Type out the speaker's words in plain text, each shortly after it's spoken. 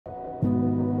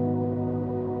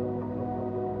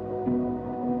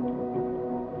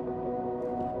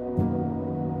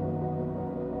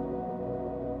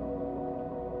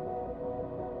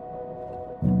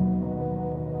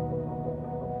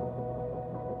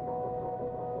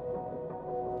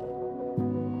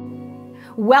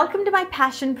Welcome to my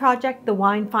passion project, the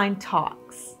Wine Find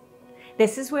Talks.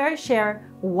 This is where I share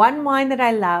one wine that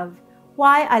I love,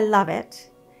 why I love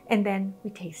it, and then we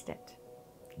taste it.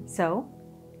 So,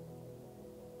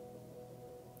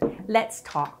 let's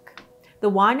talk. The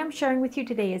wine I'm sharing with you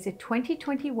today is a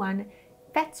 2021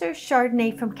 Fetzer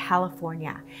Chardonnay from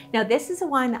California. Now, this is a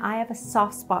wine that I have a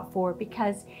soft spot for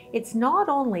because it's not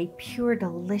only pure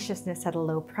deliciousness at a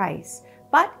low price,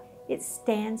 but it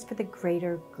stands for the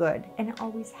greater good, and it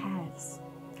always has.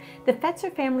 The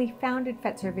Fetzer family founded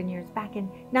Fetzer Vineyards back in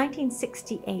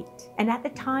 1968, and at the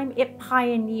time it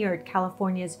pioneered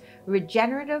California's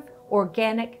regenerative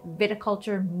organic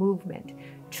viticulture movement,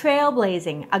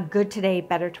 trailblazing a good today,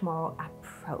 better tomorrow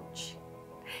approach.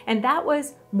 And that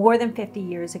was more than 50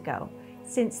 years ago.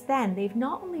 Since then, they've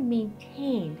not only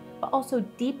maintained, but also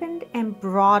deepened and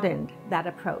broadened that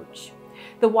approach.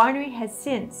 The winery has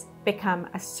since become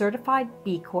a certified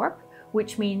B Corp,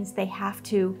 which means they have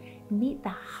to meet the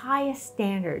highest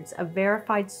standards of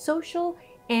verified social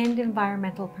and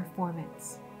environmental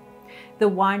performance. The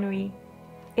winery,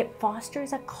 it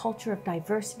fosters a culture of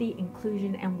diversity,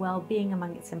 inclusion, and well-being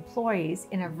among its employees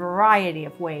in a variety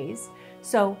of ways.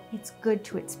 So it's good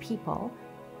to its people,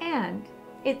 and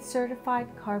it's certified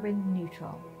carbon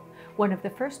neutral. One of the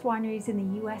first wineries in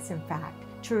the US, in fact,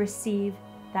 to receive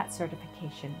that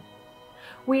certification.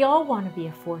 We all want to be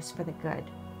a force for the good,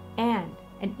 and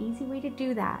an easy way to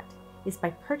do that is by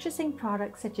purchasing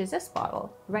products such as this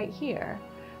bottle right here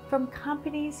from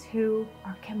companies who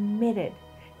are committed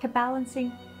to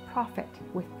balancing profit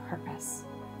with purpose.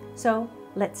 So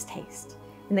let's taste.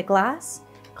 In the glass,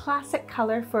 classic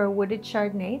color for a wooded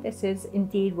Chardonnay. This is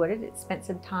indeed wooded. It spent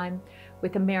some time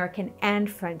with American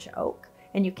and French oak,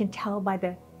 and you can tell by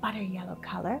the butter yellow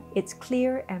color. It's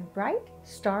clear and bright,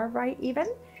 star bright even.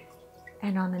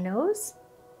 And on the nose,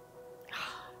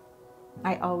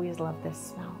 I always love this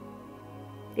smell.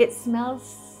 It smells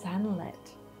sunlit.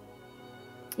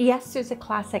 Yes, there's a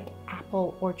classic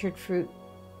apple orchard fruit,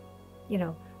 you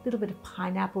know, a little bit of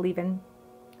pineapple even,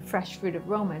 fresh fruit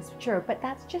aromas, sure, but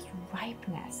that's just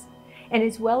ripeness. And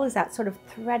as well as that, sort of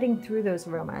threading through those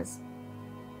aromas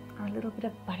are a little bit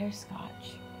of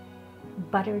butterscotch,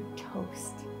 buttered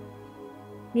toast,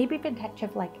 maybe even a touch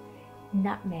of like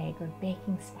nutmeg or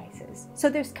baking spices. So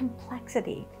there's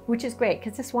complexity, which is great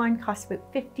because this wine costs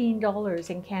about $15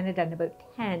 in Canada and about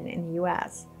 $10 in the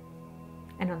US.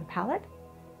 And on the palate,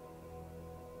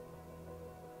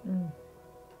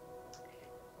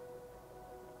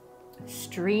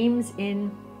 streams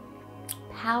in,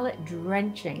 palate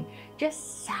drenching,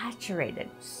 just saturated.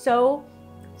 So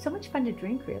much fun to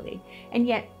drink, really. And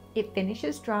yet it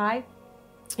finishes dry.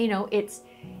 You know, it's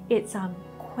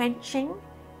quenching,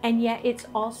 and yet it's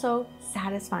also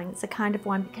satisfying. It's the kind of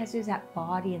wine, because there's that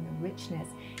body and the richness,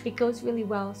 it goes really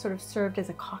well sort of served as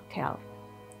a cocktail.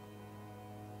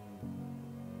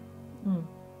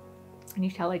 Can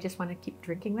you tell I just want to keep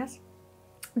drinking this?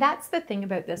 That's the thing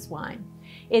about this wine,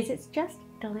 is it's just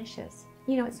delicious.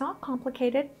 You know, it's not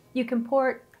complicated. You can pour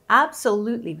it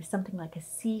absolutely with something like a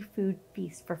seafood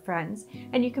feast for friends,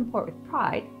 and you can pour it with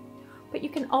pride, but you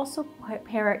can also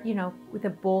pair it, you know, with a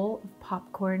bowl of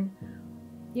popcorn,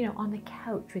 you know, on the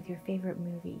couch with your favorite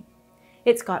movie.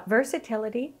 It's got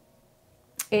versatility,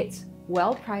 it's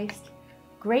well priced,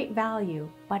 great value,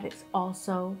 but it's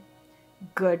also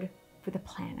good for the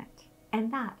planet. And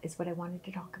that is what I wanted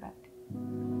to talk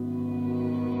about.